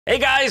Hey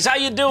guys, how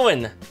you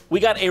doing? We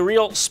got a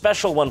real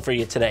special one for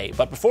you today.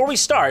 But before we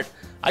start,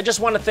 I just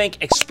want to thank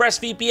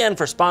ExpressVPN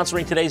for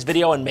sponsoring today's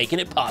video and making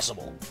it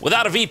possible.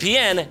 Without a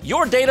VPN,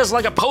 your data's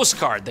like a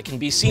postcard that can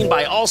be seen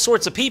by all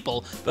sorts of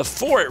people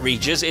before it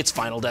reaches its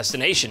final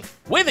destination.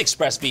 With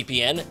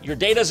ExpressVPN, your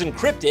data's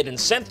encrypted and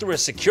sent through a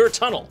secure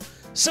tunnel,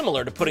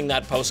 similar to putting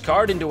that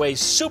postcard into a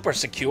super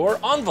secure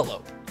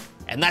envelope.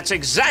 And that's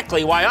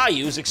exactly why I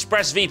use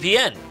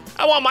ExpressVPN.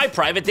 I want my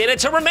private data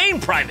to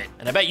remain private,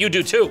 and I bet you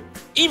do too.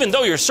 Even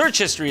though your search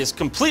history is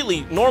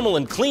completely normal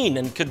and clean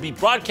and could be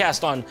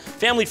broadcast on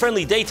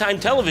family-friendly daytime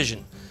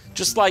television,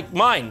 just like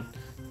mine.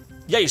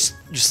 Yeah,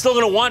 you're still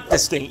gonna want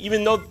this thing,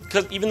 even though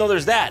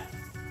there's that.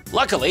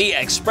 Luckily,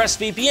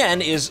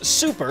 ExpressVPN is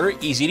super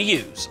easy to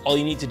use. All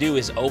you need to do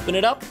is open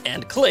it up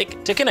and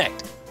click to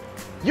connect.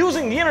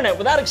 Using the internet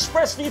without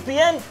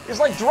ExpressVPN is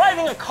like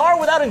driving a car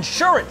without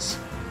insurance.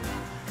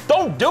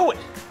 Don't do it.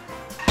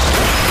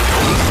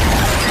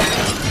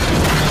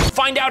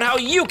 Find out how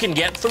you can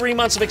get 3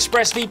 months of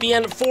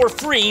ExpressVPN for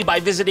free by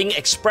visiting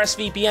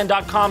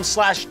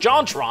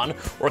expressvpn.com/JonTron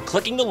or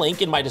clicking the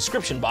link in my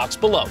description box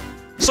below.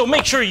 So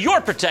make sure you're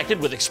protected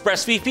with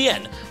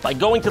ExpressVPN by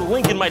going to the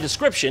link in my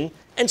description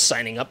and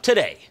signing up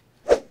today.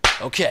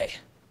 Okay,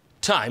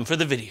 time for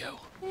the video.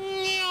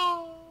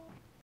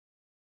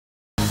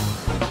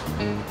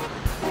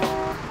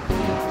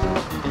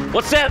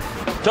 What's that?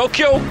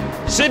 Tokyo?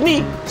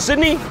 Sydney?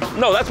 Sydney?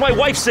 No, that's my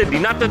wife, Sydney,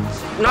 not the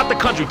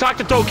country. Talk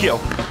to Tokyo.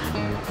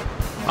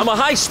 I'm a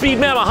high-speed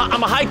man.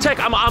 I'm a high-tech.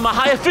 I'm a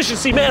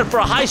high-efficiency man for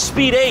a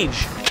high-speed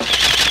age.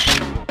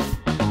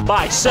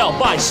 Buy, sell,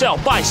 buy, sell,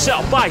 buy,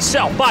 sell, buy,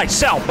 sell, buy,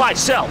 sell, buy,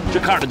 sell.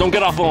 Jakarta, don't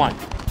get off the line.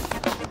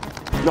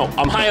 No,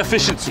 I'm high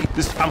efficiency.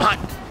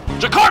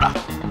 Jakarta!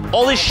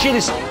 All this shit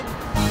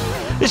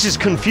this is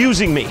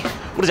confusing me.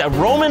 What is that,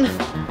 Roman?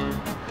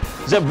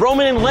 Is that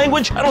Roman in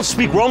language? I don't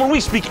speak Roman,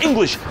 we speak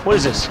English. What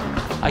is this?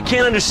 I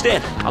can't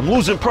understand. I'm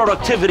losing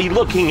productivity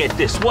looking at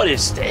this. What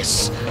is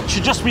this? It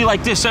should just be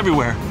like this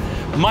everywhere.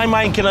 My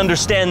mind can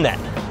understand that.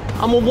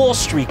 I'm a Wall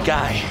Street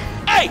guy.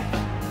 Hey!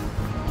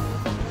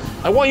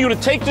 I want you to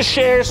take the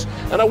shares,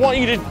 and I want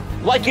you to,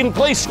 like in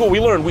play school we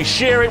learned, we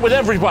share it with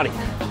everybody.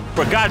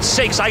 For God's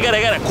sakes, I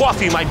gotta get a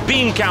coffee. My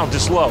bean count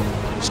is low.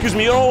 Excuse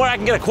me, you know where I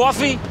can get a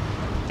coffee?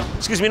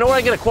 Excuse me, you know where I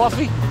can get a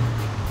coffee?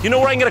 You know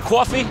where I can get a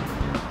coffee?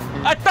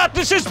 I thought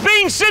this is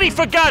Bean City,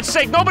 for God's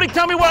sake. Nobody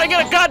tell me where I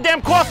get a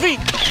goddamn coffee.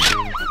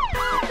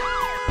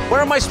 Where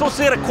am I supposed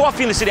to get a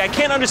coffee in the city? I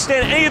can't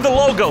understand any of the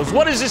logos.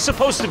 What is this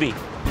supposed to be?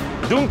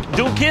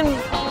 Dunkin'?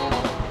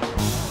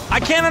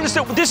 I can't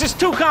understand. This is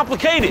too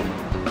complicated.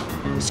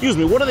 Excuse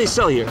me, what do they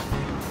sell here?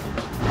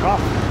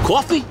 Coffee.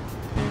 Coffee?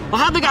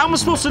 Well, how am I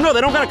supposed to know?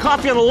 They don't got a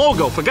coffee on the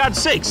logo, for God's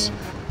sakes.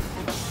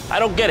 I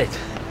don't get it.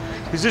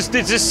 This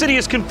city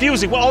is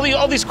confusing. Well,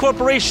 all these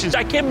corporations,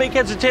 I can't make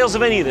heads or tails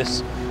of any of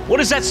this. What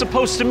is that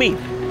supposed to mean?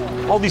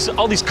 All these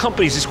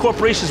companies, these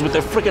corporations with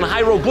their freaking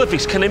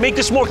hieroglyphics, can they make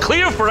this more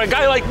clear for a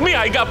guy like me?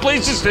 I got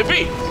places to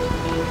be.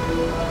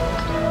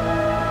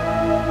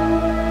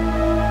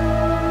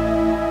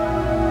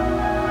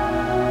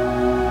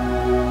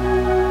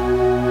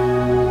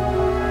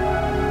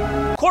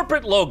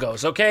 Corporate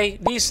logos, okay?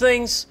 These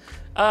things,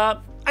 I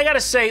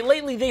gotta say,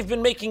 lately they've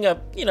been making a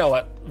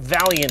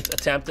valiant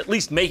attempt, at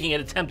least making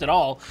an attempt at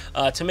all,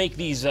 to make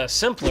these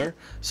simpler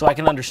so I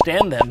can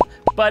understand them.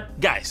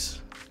 But guys,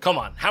 come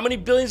on, how many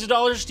billions of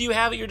dollars do you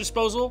have at your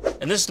disposal?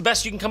 And this is the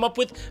best you can come up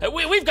with?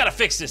 We've got to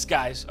fix this,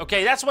 guys,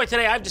 okay? That's why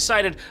today I've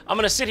decided I'm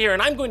gonna sit here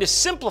and I'm going to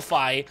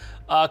simplify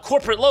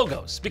corporate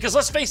logos. Because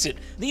let's face it,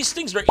 these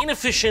things are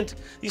inefficient,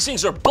 these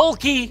things are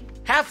bulky,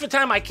 half the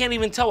time I can't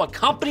even tell what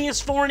company it's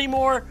for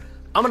anymore.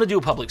 I'm gonna do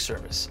a public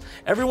service.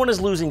 Everyone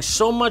is losing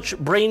so much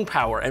brain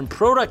power and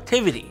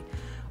productivity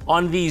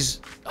on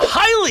these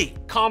highly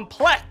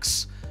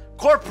complex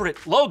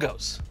corporate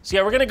logos. So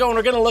yeah, we're gonna go and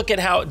we're gonna look at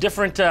how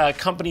different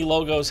company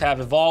logos have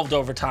evolved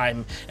over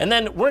time. And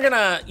then we're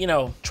gonna,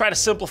 try to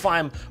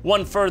simplify them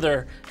one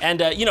further.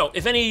 And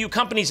if any of you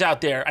companies out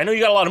there, I know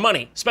you got a lot of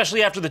money,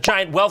 especially after the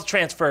giant wealth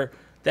transfer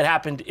that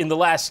happened in the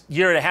last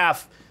year and a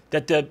half,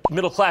 that the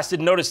middle class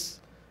didn't notice.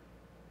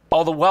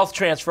 All the wealth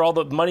transfer, all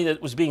the money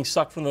that was being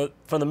sucked from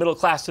the middle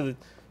class to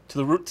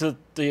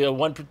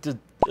the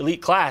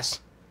elite class.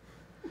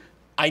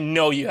 I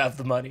know you have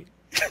the money.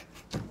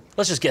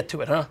 Let's just get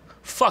to it, huh?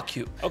 Fuck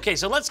you. Okay,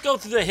 so let's go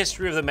through the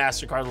history of the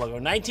MasterCard logo.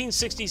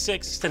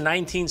 1966 to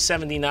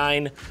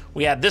 1979,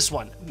 we had this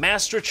one,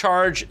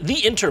 MasterCharge,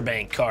 the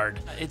Interbank card.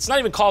 It's not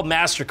even called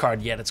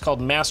MasterCard yet, it's called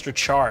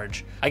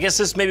MasterCharge. I guess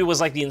this maybe was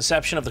like the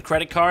inception of the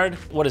credit card.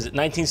 What is it,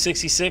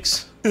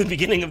 1966? The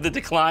beginning of the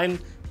decline?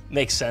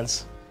 Makes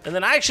sense. And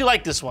then I actually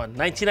like this one,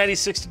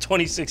 1996 to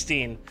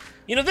 2016.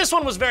 This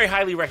one was very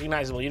highly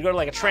recognizable. You'd go to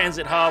like a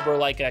transit hub or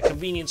like a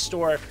convenience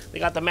store. They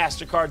got the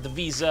MasterCard, the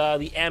Visa,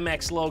 the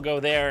Amex logo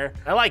there.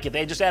 I like it.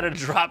 They just added a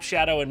drop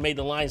shadow and made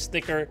the lines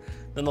thicker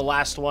than the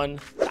last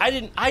one. I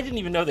didn't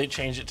even know they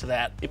changed it to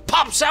that. It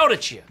pops out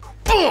at you.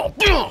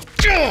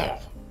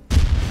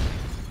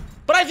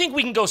 But I think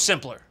we can go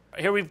simpler.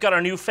 Here we've got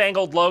our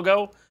newfangled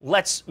logo.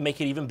 Let's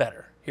make it even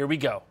better. Here we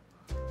go.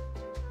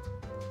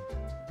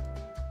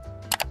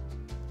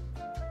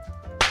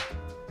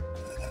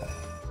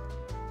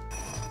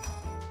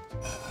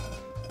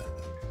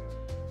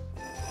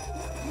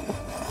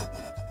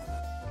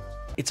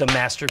 It's a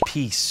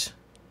masterpiece.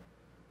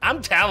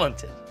 I'm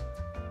talented.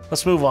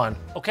 Let's move on.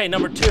 Okay,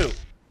 number 2,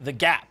 the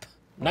Gap.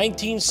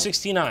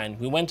 1969,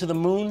 we went to the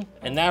moon,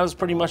 and that was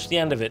pretty much the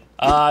end of it.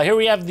 Here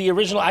we have the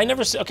original, I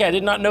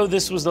did not know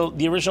this was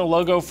the original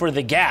logo for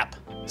the Gap.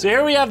 So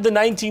here we have the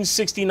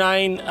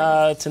 1969 to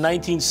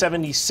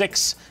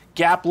 1976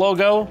 Gap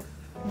logo.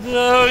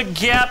 The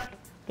Gap.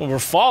 Well, we're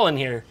falling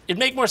here. It'd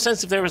make more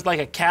sense if there was like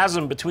a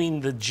chasm between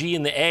the G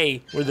and the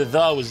A where the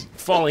was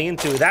falling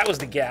into. That was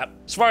the Gap.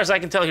 As far as I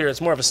can tell here, it's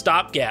more of a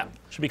stop gap.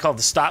 Should be called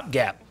the stop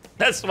gap.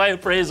 That's my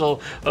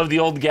appraisal of the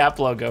old Gap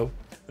logo.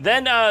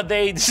 Then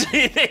they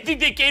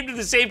think they came to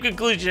the same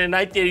conclusion in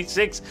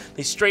 1986.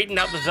 They straightened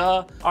out the.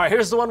 All right,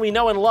 here's the one we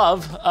know and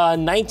love.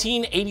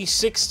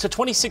 1986 to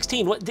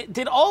 2016. What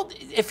did all?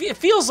 It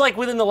feels like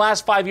within the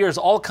last 5 years,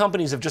 all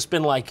companies have just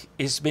been like,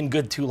 it's been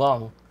good too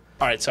long.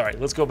 All right, sorry.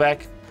 Let's go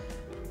back.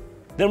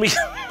 Then we.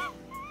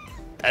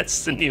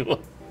 That's the new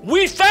one.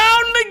 We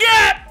found the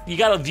Gap. You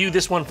gotta view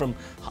this one from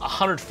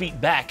 100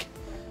 feet back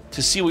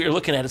to see what you're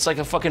looking at. It's like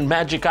a fucking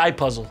magic eye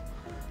puzzle.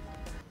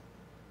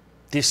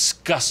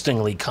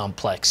 Disgustingly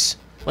complex.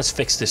 Let's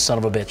fix this son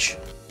of a bitch.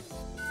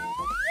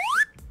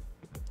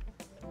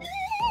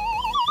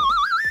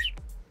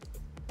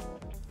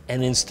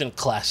 An instant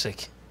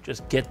classic.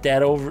 Just get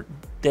that over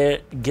there.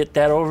 Get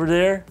that over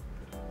there.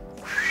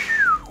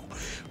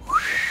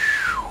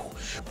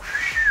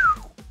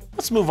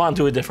 Let's move on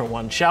to a different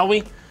one, shall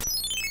we?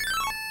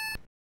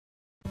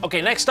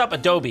 Okay, next up,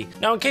 Adobe.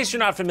 Now, in case you're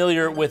not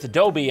familiar with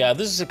Adobe,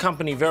 this is a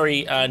company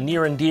very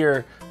near and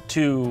dear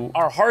to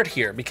our heart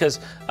here because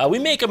we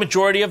make a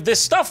majority of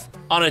this stuff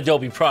on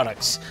Adobe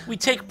products. We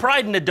take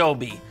pride in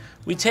Adobe.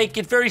 We take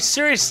it very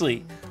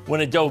seriously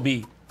when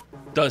Adobe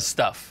does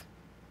stuff.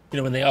 You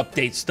know, when they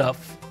update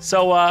stuff.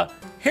 So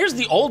here's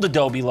the old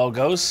Adobe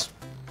logos.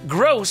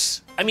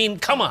 Gross. I mean,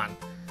 come on.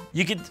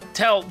 You could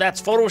tell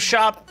that's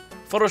Photoshop.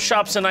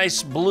 Photoshop's a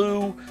nice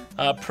blue.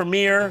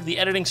 Premiere, the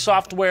editing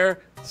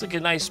software, it's like a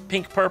nice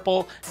pink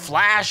purple.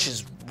 Flash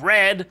is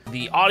red.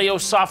 The audio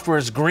software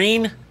is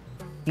green.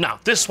 No,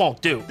 this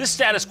won't do. This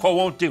status quo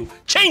won't do.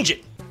 Change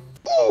it.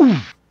 Ooh.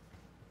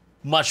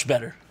 Much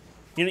better.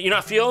 You're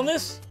not feeling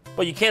this?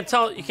 But you can't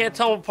tell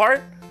them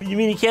apart? You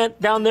mean you can't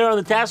down there on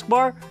the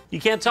taskbar? You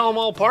can't tell them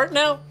all apart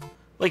now?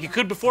 Like you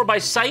could before by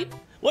sight?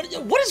 What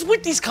is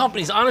with these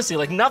companies? Honestly,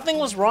 like nothing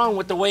was wrong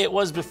with the way it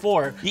was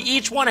before.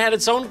 Each one had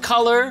its own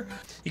color.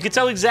 You could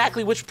tell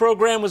exactly which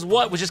program was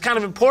what, which is kind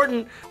of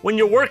important when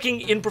you're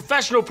working in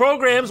professional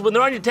programs when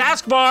they're on your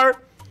taskbar.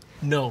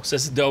 No,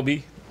 says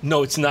Adobe.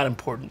 No, it's not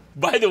important.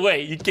 By the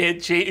way, you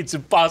can't change. It's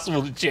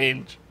impossible to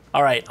change.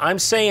 All right, I'm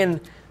saying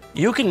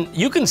you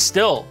can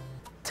still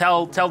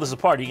tell this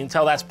apart. You can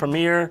tell that's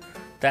Premiere,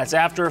 that's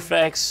After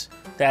Effects,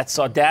 that's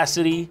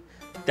Audacity,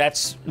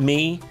 that's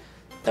me.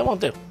 That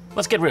won't do.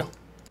 Let's get real.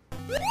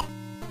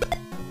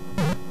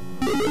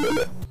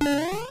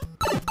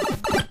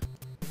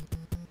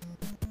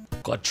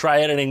 Go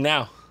try editing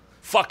now.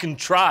 Fucking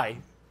try.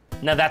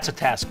 Now that's a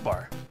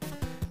taskbar.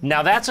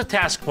 Now that's a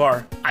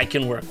taskbar I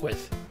can work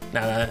with.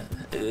 Now,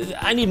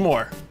 I need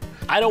more.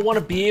 I don't want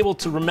to be able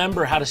to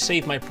remember how to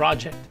save my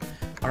project,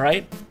 all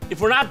right? If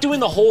we're not doing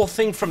the whole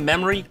thing from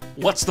memory,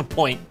 what's the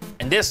point?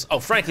 And this, oh,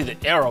 frankly,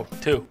 the arrow,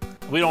 too.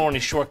 We don't want any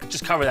shortcut,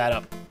 just cover that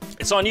up.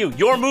 It's on you,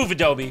 your move,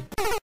 Adobe.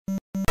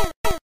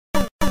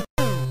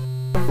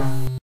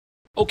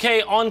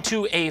 Okay, on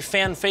to a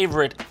fan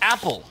favorite,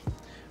 Apple,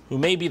 who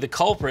may be the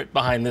culprit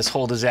behind this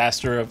whole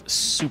disaster of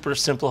super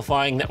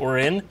simplifying that we're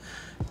in.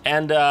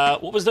 And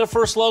what was their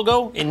first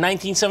logo in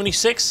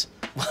 1976?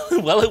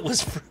 Well, it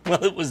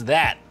was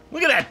that.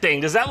 Look at that thing.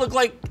 Does that look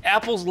like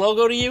Apple's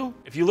logo to you?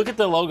 If you look at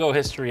the logo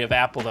history of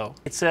Apple, though,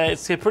 it's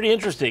pretty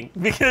interesting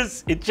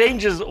because it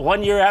changes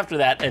 1 year after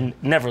that and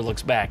never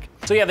looks back.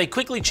 So yeah, they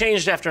quickly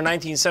changed after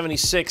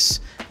 1976,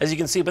 as you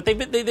can see, but they've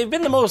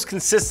been the most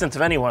consistent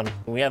of anyone.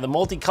 We had the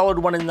multicolored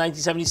one in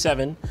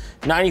 1977.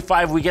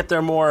 95, we get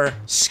their more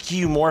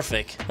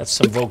skeuomorphic. That's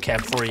some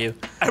vocab for you.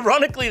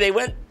 Ironically,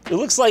 it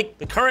looks like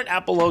the current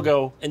Apple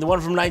logo and the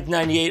one from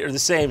 1998 are the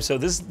same. So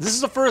this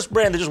is the first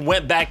brand that just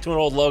went back to an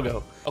old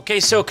logo. Okay,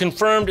 so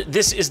confirmed,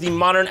 this is the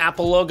modern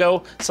Apple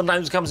logo.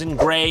 Sometimes it comes in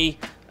gray,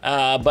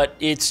 but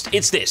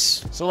it's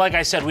this. So like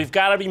I said, we've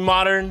gotta be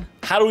modern.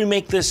 How do we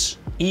make this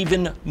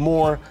even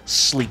more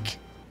sleek?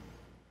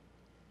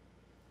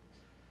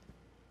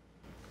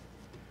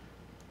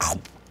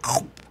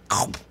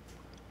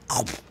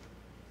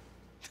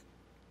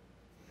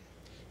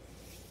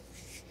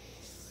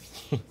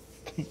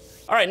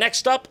 All right,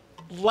 next up,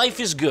 Life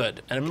is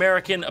Good, an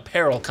American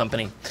apparel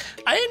company.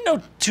 I didn't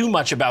know too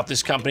much about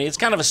this company. It's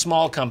kind of a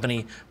small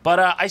company, but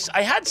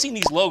I had seen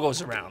these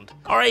logos around.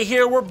 All right,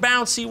 here, we're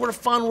bouncy, we're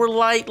fun, we're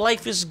light,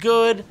 life is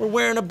good. We're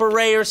wearing a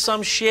beret or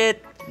some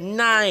shit.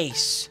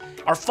 Nice.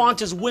 Our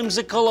font is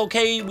whimsical,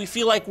 okay? We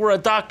feel like we're a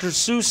Dr.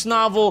 Seuss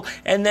novel,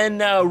 and then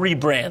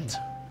rebrand.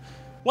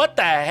 What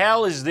the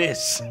hell is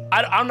this?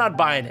 I'm not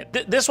buying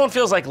it. This one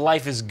feels like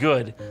Life is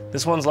Good.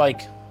 This one's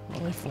like,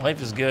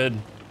 life is good.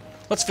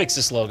 Let's fix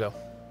this logo.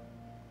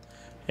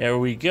 There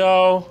we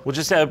go. We'll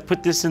just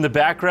put this in the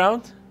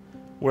background.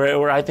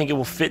 where I think it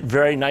will fit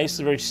very nice,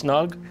 very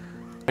snug.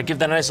 I give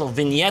that a nice little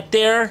vignette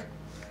there.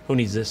 Who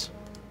needs this?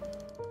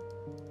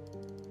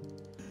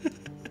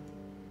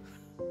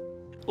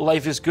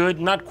 Life is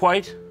good, not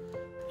quite.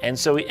 And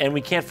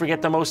we can't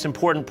forget the most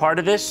important part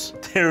of this.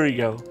 There we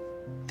go.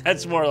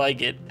 That's more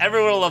like it.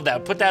 Everyone will love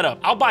that. Put that up.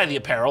 I'll buy the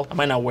apparel. I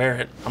might not wear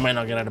it. I might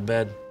not get out of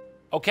bed.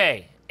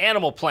 Okay,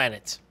 Animal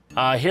Planet.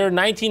 Here,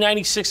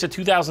 1996 to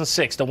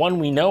 2006, the one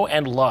we know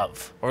and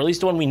love, or at least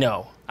the one we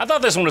know. I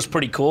thought this one was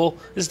pretty cool.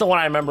 This is the one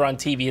I remember on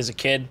TV as a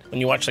kid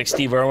when you watch like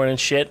Steve Irwin and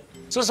shit.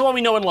 So it's the one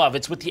we know and love.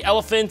 It's with the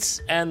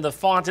elephants and the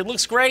font. It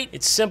looks great.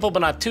 It's simple, but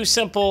not too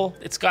simple.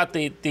 It's got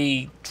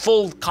the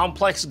full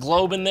complex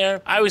globe in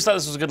there. I always thought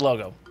this was a good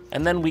logo.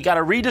 And then we got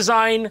a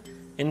redesign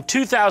in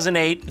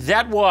 2008.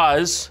 That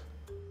was...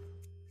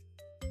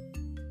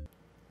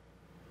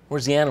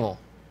 Where's the animal?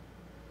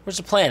 Where's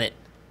the planet?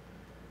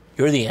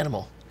 You're the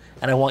animal,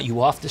 and I want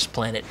you off this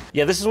planet.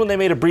 Yeah, this is when they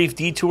made a brief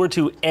detour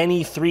to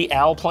any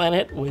 3Al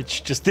planet,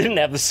 which just didn't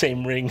have the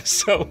same ring,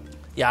 so...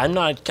 Yeah,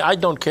 I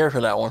don't care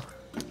for that one.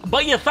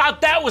 But you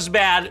thought that was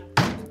bad.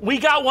 We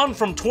got one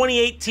from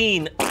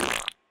 2018.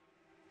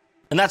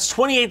 And that's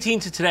 2018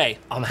 to today.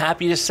 I'm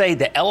happy to say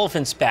the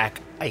elephant's back,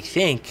 I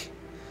think,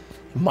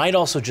 might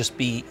also just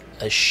be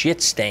a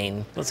shit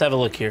stain. Let's have a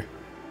look here.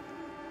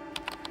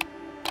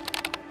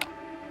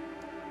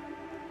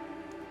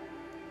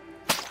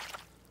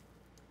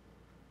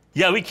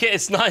 Yeah, we can't,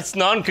 it's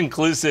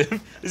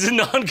non-conclusive. It's a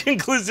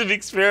non-conclusive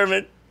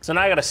experiment. So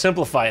now I gotta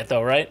simplify it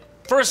though, right?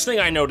 First thing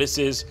I notice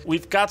is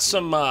we've got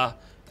some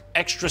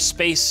extra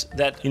space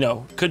that, you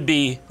know,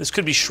 this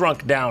could be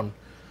shrunk down.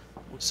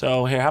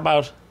 So here, how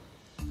about?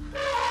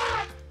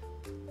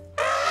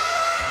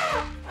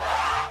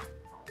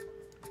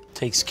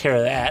 Takes care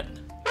of that.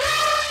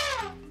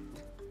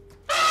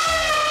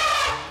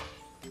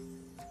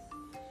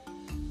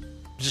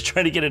 Just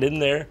trying to get it in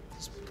there.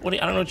 I don't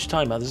know what you're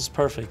talking about. This is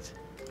perfect.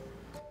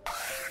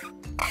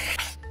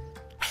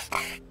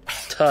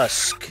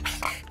 Tusk.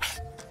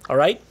 All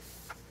right?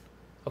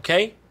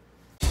 Okay?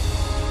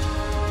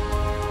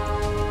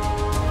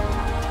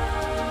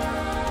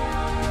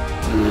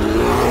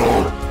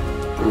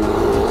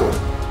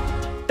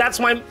 That's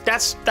my,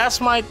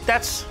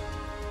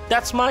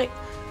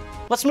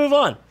 let's move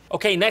on.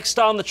 Okay, next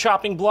on the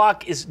chopping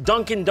block is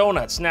Dunkin'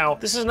 Donuts. Now,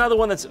 this is another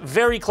one that's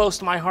very close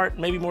to my heart,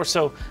 maybe more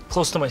so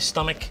close to my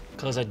stomach,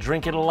 because I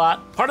drink it a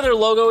lot. Part of their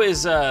logo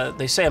is,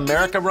 they say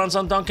America runs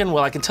on Dunkin'.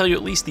 Well, I can tell you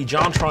at least the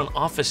JonTron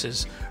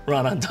offices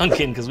run on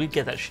Dunkin', because we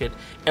get that shit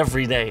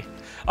every day.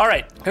 All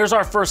right, here's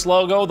our first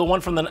logo, the one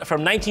from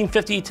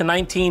 1950 to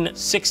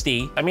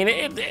 1960. I mean,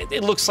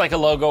 it looks like a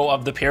logo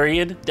of the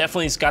period.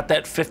 Definitely it's got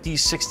that 50s,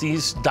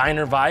 60s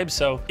diner vibe.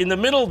 So in the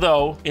middle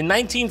though, in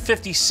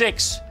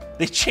 1956,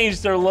 they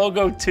changed their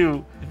logo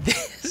to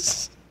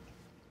this.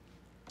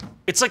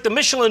 It's like the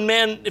Michelin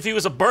Man if he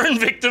was a burn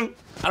victim.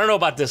 I don't know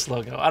about this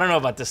logo.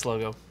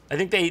 I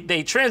think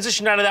they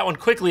transitioned out of that one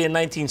quickly in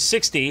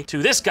 1960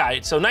 to this guy.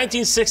 So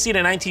 1960 to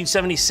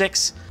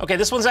 1976. Okay,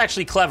 this one's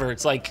actually clever.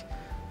 It's like,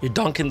 you're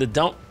dunking the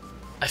don't.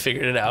 I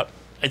figured it out.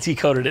 I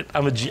decoded it.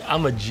 I'm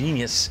a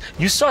genius.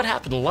 You saw it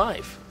happen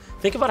live.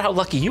 Think about how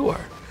lucky you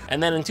are.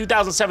 And then in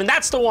 2007,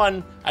 that's the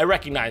one I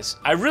recognize.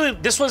 I don't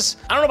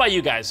know about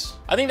you guys.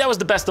 I think that was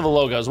the best of the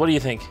logos. What do you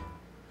think?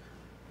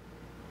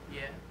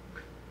 Yeah.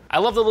 I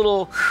love the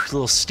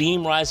little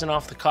steam rising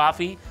off the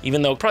coffee,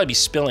 even though it'd probably be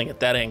spilling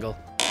at that angle.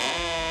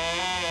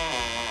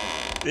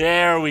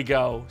 There we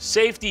go.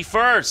 Safety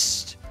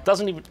first.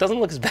 Doesn't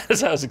look as bad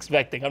as I was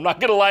expecting. I'm not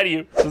gonna lie to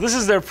you. So this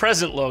is their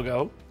present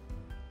logo.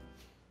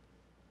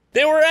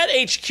 They were at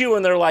HQ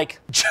and they're like,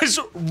 just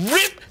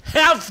rip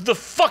half the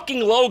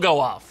fucking logo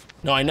off.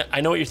 No, I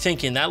know what you're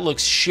thinking. That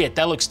looks shit.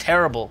 That looks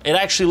terrible. It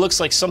actually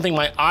looks like something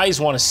my eyes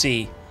want to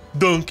see.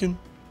 Dunkin'.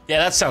 Yeah,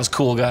 that sounds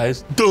cool,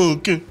 guys.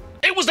 Dunkin'.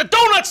 It was the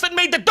donuts that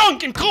made the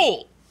Dunkin'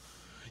 cool.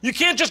 You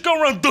can't just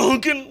go around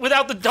Dunkin'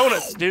 without the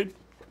donuts, dude.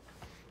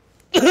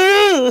 They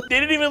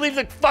didn't even leave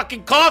the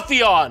fucking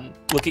coffee on.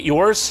 Look at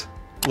yours,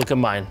 look at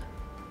mine.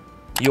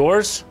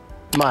 Yours,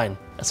 mine.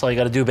 That's all you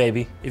gotta do,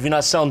 baby. If you're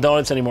not selling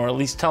donuts anymore, at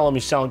least tell them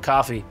you're selling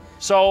coffee.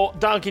 So,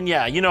 Dunkin',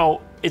 yeah, you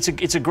know, it's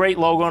a great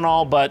logo and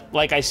all, but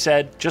like I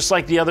said, just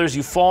like the others,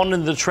 you've fallen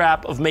into the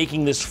trap of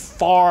making this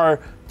far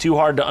too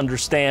hard to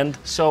understand.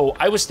 So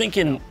I was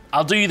thinking,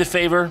 I'll do you the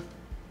favor.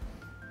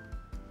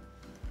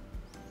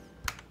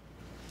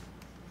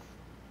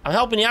 I'm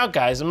helping you out,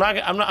 guys.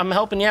 I'm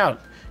helping you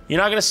out. You're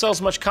not gonna sell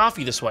as much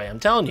coffee this way, I'm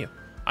telling you.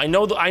 I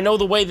know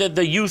the way that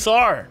the youth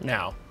are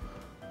now.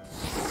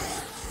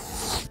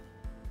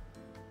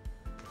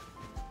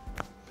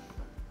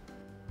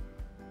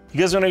 You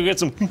guys wanna get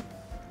some?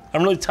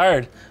 I'm really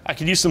tired. I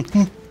could use some.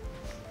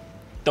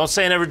 Don't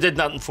say I never did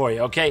nothing for you,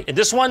 okay? And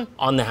this one,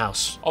 on the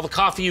house. All the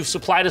coffee you've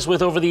supplied us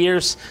with over the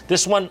years,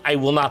 this one, I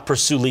will not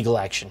pursue legal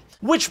action.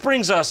 Which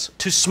brings us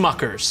to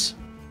Smuckers.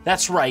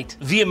 That's right,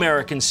 the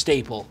American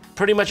staple.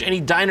 Pretty much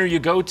any diner you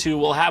go to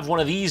will have one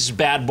of these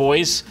bad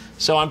boys,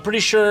 so I'm pretty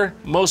sure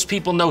most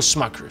people know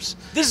Smuckers.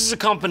 This is a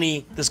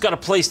company that's got a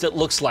place that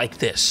looks like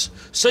this.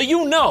 So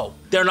you know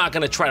they're not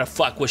gonna try to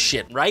fuck with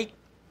shit, right?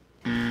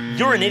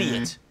 You're an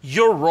idiot.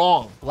 You're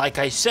wrong. Like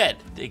I said,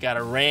 they got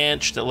a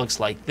ranch that looks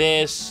like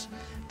this.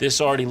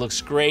 This already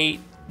looks great.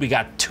 We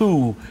got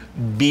 2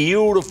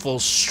 beautiful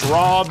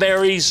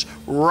strawberries,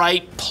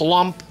 ripe,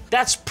 plump.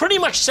 That's pretty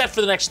much set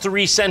for the next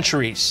 3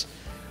 centuries.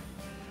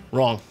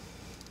 Wrong.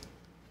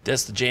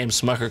 That's the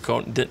James Smucker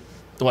cone.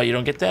 Why, you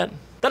don't get that?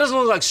 That doesn't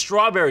look like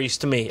strawberries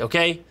to me,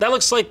 okay? That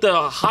looks like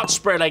the hot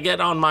spread I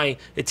get on my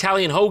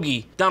Italian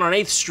hoagie down on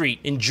 8th Street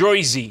in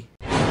Jersey.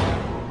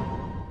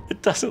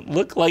 It doesn't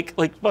look like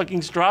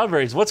fucking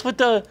strawberries. What's with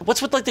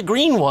like the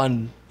green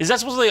one? Is that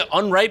supposed to be like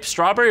unripe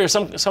strawberry or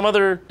some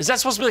other? Is that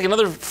supposed to be like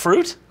another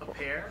fruit? A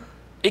pear?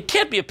 It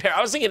can't be a pear.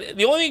 I was thinking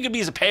the only thing it could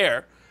be is a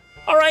pear.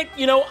 All right,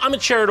 you know, I'm a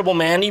charitable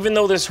man. Even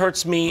though this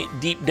hurts me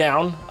deep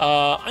down,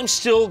 I'm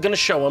still gonna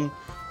show them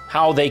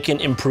how they can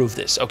improve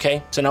this,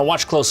 okay? So now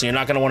watch closely, you're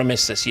not gonna wanna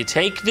miss this. You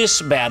take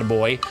this bad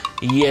boy,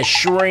 you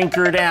shrink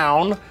her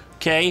down,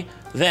 okay?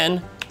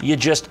 Then you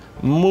just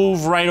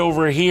move right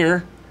over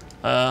here,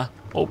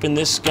 open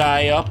this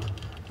guy up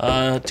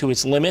to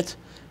its limit,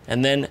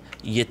 and then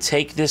you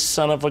take this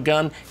son of a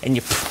gun and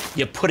you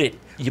put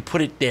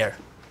it there,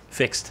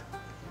 fixed.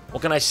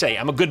 What can I say?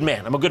 I'm a good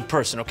man, I'm a good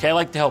person, okay? I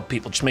like to help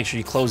people, just make sure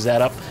you close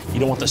that up.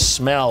 You don't want the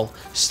smell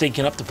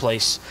stinking up the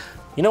place.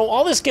 You know,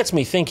 all this gets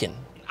me thinking.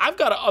 I've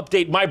got to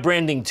update my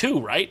branding too,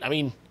 right? I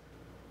mean,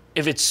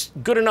 if it's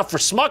good enough for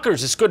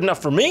Smuckers, it's good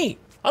enough for me.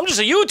 I'm just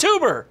a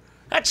YouTuber.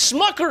 That's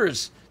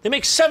Smuckers. They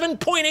make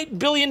 $7.8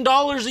 billion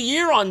a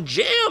year on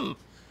jam.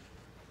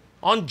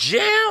 On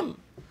jam.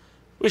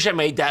 Wish I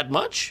made that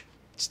much.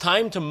 It's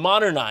time to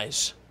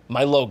modernize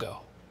my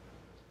logo.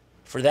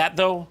 For that,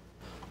 though,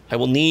 I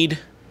will need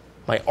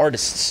my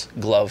artist's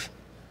glove.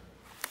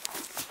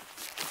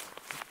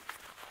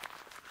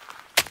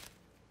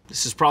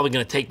 This is probably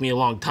going to take me a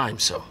long time,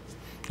 so,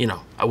 you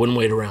know, I wouldn't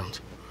wait around.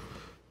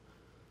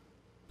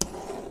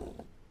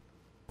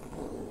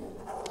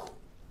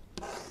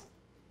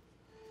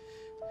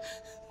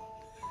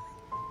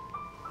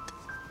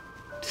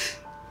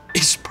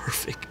 It's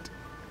perfect.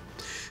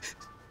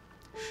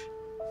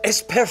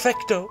 Es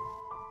perfecto.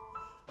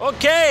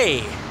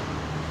 Okay.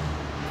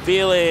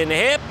 Feeling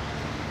hip,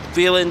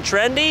 feeling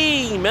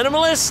trendy,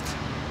 minimalist.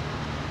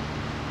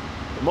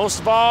 But most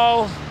of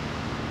all,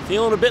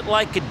 feeling a bit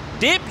like a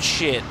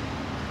dipshit.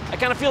 I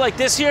kind of feel like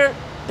this here,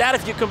 that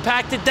if you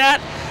compacted that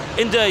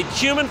into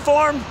human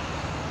form,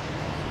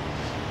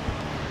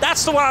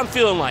 that's the one I'm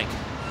feeling like.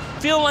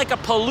 Feeling like a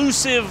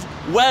pollusive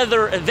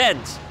weather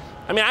event.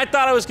 I mean, I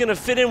thought I was gonna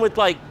fit in with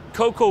like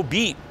Cocoa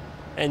Beat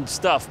and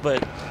stuff,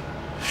 but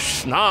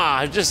nah,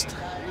 I just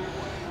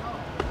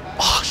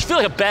feel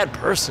like a bad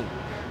person.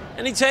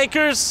 Any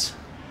takers?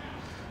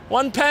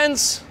 1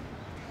 pence?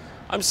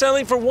 I'm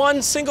selling for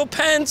 1 single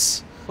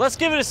pence. Let's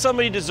give it to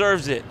somebody who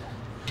deserves it.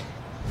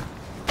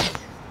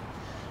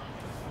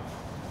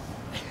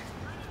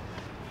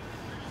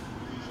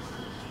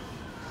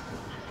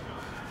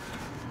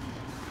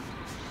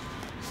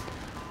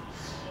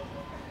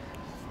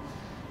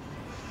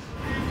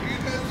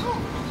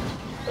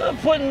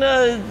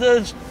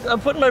 I'm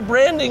putting my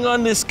branding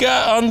on this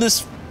guy, on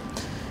this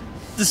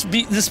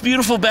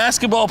beautiful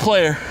basketball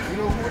player. You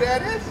know who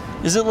that is?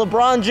 Is it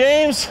LeBron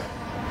James?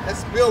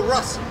 That's Bill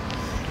Russell.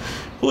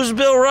 Who's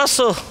Bill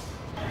Russell?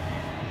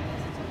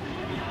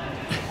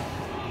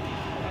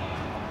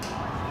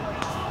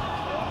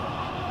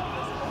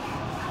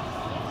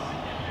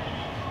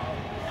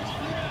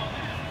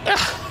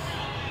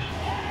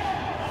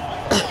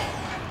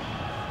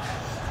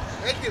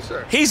 Thank you,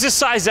 sir. He's a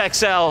size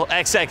XL,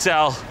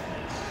 XXL.